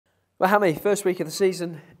Well, Hammy, first week of the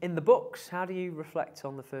season in the books. How do you reflect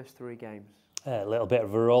on the first three games? A little bit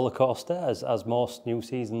of a roller coaster, as most new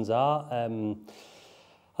seasons are.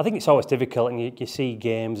 I think it's always difficult, and you see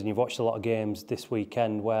games, and you've watched a lot of games this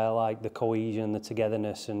weekend where like the cohesion, the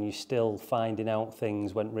togetherness, and you're still finding out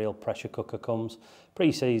things when real pressure cooker comes.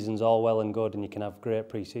 Pre-season's all well and good, and you can have great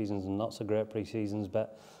pre-seasons and not so great pre-seasons,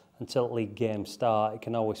 but until league games start, it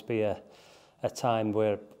can always be a time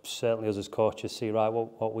where certainly us as coaches see, right,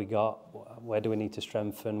 what we got, where do we need to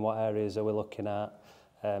strengthen, what areas are we looking at.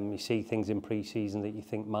 You see things in pre-season that you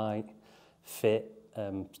think might fit.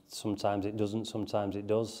 Sometimes it doesn't, sometimes it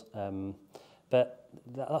does. But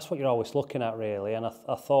that's what you're always looking at, really. And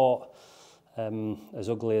I thought, as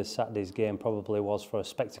ugly as Saturday's game probably was for a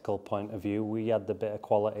spectacle point of view, we had the bit of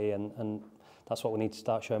quality, and that's what we need to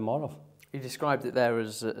start showing more of. You described it there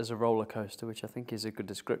as a roller coaster, which I think is a good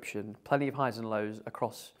description. Plenty of highs and lows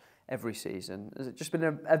across every season. Has it just been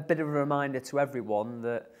a bit of a reminder to everyone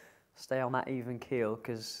that stay on that even keel,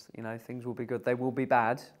 because things will be good, they will be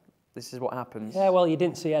bad. This is what happens. Yeah, well, you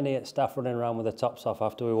didn't see any staff running around with the tops off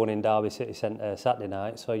after we won in Derby City Centre Saturday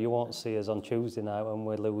night, so you won't see us on Tuesday night when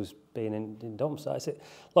we lose being in dumps.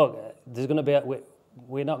 Look, there's going to be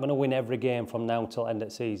we're not going to win every game from now till end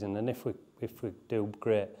of season, and if we do,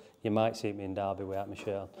 great. You might see me in Derby without my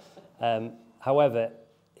shirt on. However,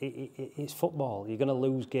 it's football. You're going to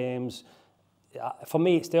lose games. For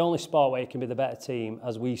me, it's the only sport where you can be the better team,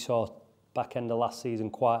 as we saw back end of last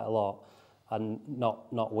season quite a lot, and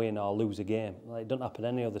not win or lose a game. It doesn't happen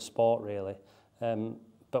in any other sport, really.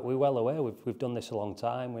 But we're well aware. We've done this a long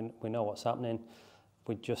time. We know what's happening.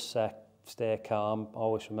 We just stay calm,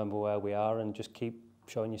 always remember where we are, and just keep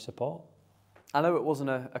showing your support. I know it wasn't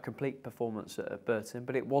a complete performance at Burton,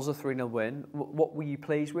 but it was a 3-0 win. What were you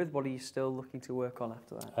pleased with? What are you still looking to work on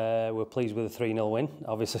after that? We're pleased with a 3-0 win,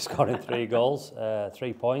 obviously scoring 3 goals,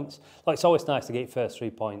 3 points. Like, it's always nice to get your first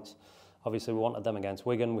 3 points. Obviously, we wanted them against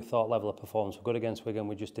Wigan. We thought level of performance were good against Wigan.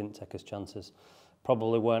 We just didn't take his chances.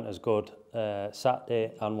 Probably weren't as good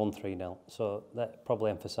Saturday and won 3-0. So that probably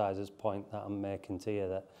emphasises the point that I'm making to you,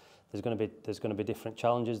 that there's going to be different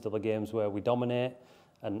challenges. There'll be games where we dominate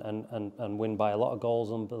and win by a lot of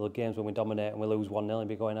goals, and the games when we dominate and we lose 1-0 and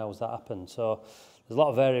be going, how's that happened? So there's a lot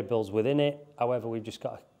of variables within it. However, we've just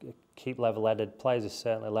got to keep level-headed. Players are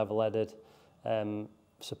certainly level-headed.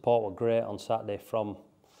 Support were great on Saturday from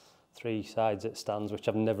 3 sides at stands, which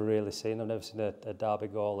I've never really seen. I've never seen a Derby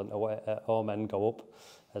goal and away at home end go up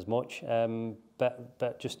as much.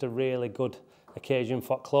 But just a really good occasion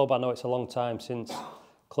for club. I know it's a long time since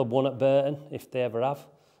club won at Burton, if they ever have.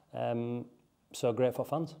 So great for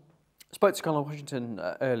fans. I spoke to Conor Washington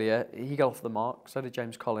earlier. He got off the mark, so did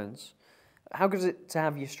James Collins. How good is it to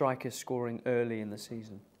have your strikers scoring early in the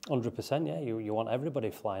season? 100%, yeah. You want everybody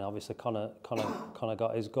flying. Obviously, Conor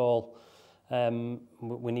got his goal.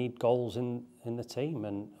 We need goals in the team,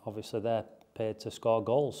 and obviously they're paid to score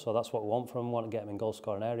goals, so that's what we want from them. We want to get them in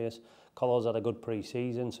goal-scoring areas. Colo's had a good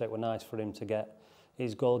pre-season, so it was nice for him to get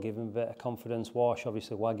his goal, give him a bit of confidence. Wash,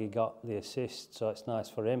 obviously, Waggy got the assist, so it's nice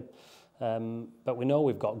for him. But we know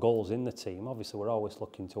we've got goals in the team. Obviously, we're always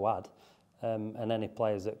looking to add. And any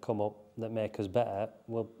players that come up that make us better,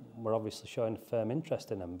 we're obviously showing firm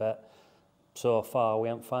interest in them. But so far, we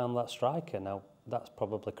haven't found that striker. Now, that's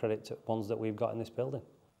probably credit to ones that we've got in this building.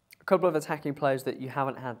 A couple of attacking players that you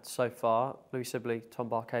haven't had so far, Louis Sibley, Tom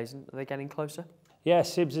Barkhuizen, are they getting closer? Yeah,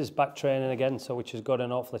 Sibs is back training again, so which is good,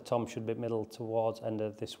 and hopefully Tom should be middle towards end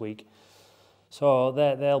of this week. So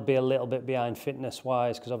they'll be a little bit behind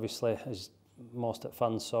fitness-wise, because obviously, as most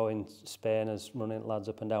fans saw in Spain, as running lads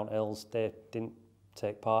up and down hills, they didn't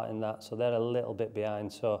take part in that, so they're a little bit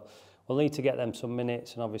behind. So we'll need to get them some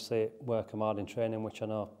minutes, and obviously work them hard in training, which I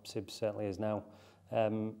know Sibs certainly is now,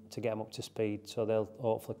 to get them up to speed. So they'll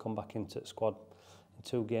hopefully come back into the squad in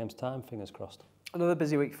 2 games' time, fingers crossed. Another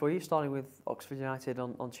busy week for you, starting with Oxford United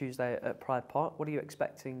on Tuesday at Pride Park. What are you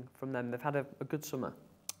expecting from them? They've had a good summer.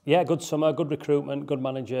 Yeah, good summer, good recruitment, good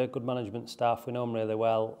manager, good management staff. We know them really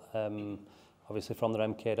well. Obviously from their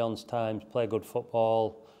MK Dons times, play good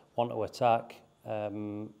football, want to attack,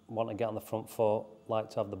 want to get on the front foot, like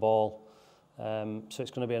to have the ball. So it's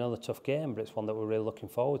going to be another tough game, but it's one that we're really looking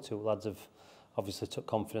forward to. Lads have obviously took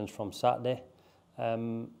confidence from Saturday,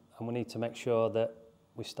 and we need to make sure that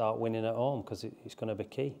we start winning at home, because it's going to be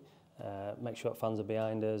key. Make sure fans are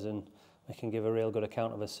behind us, and we can give a real good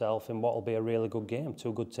account of ourselves in what will be a really good game.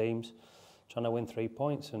 2 good teams trying to win 3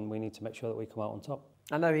 points, and we need to make sure that we come out on top.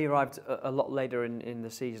 I know he arrived a lot later in the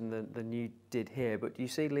season than you did here, but do you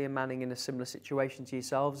see Liam Manning in a similar situation to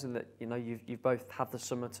yourselves, in that you've both had the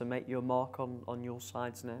summer to make your mark on your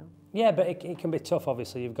sides now? Yeah, but it can be tough.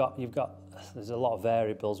 Obviously, you've got there's a lot of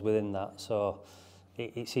variables within that, so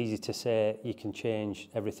it's easy to say you can change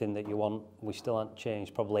everything that you want. We still haven't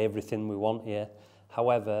changed probably everything we want here.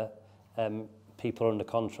 However, people are under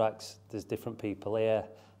contracts. There's different people here.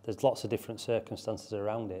 There's lots of different circumstances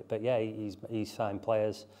around it. But yeah, he's signed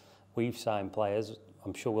players. We've signed players.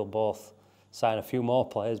 I'm sure we'll both sign a few more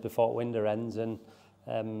players before winter ends, and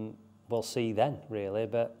we'll see then, really.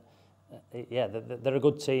 But yeah, they're a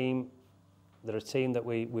good team. They're a team that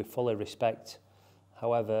we fully respect.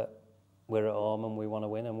 However, we're at home and we want to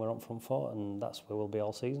win, and we're on front foot, and that's where we'll be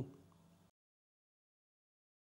all season.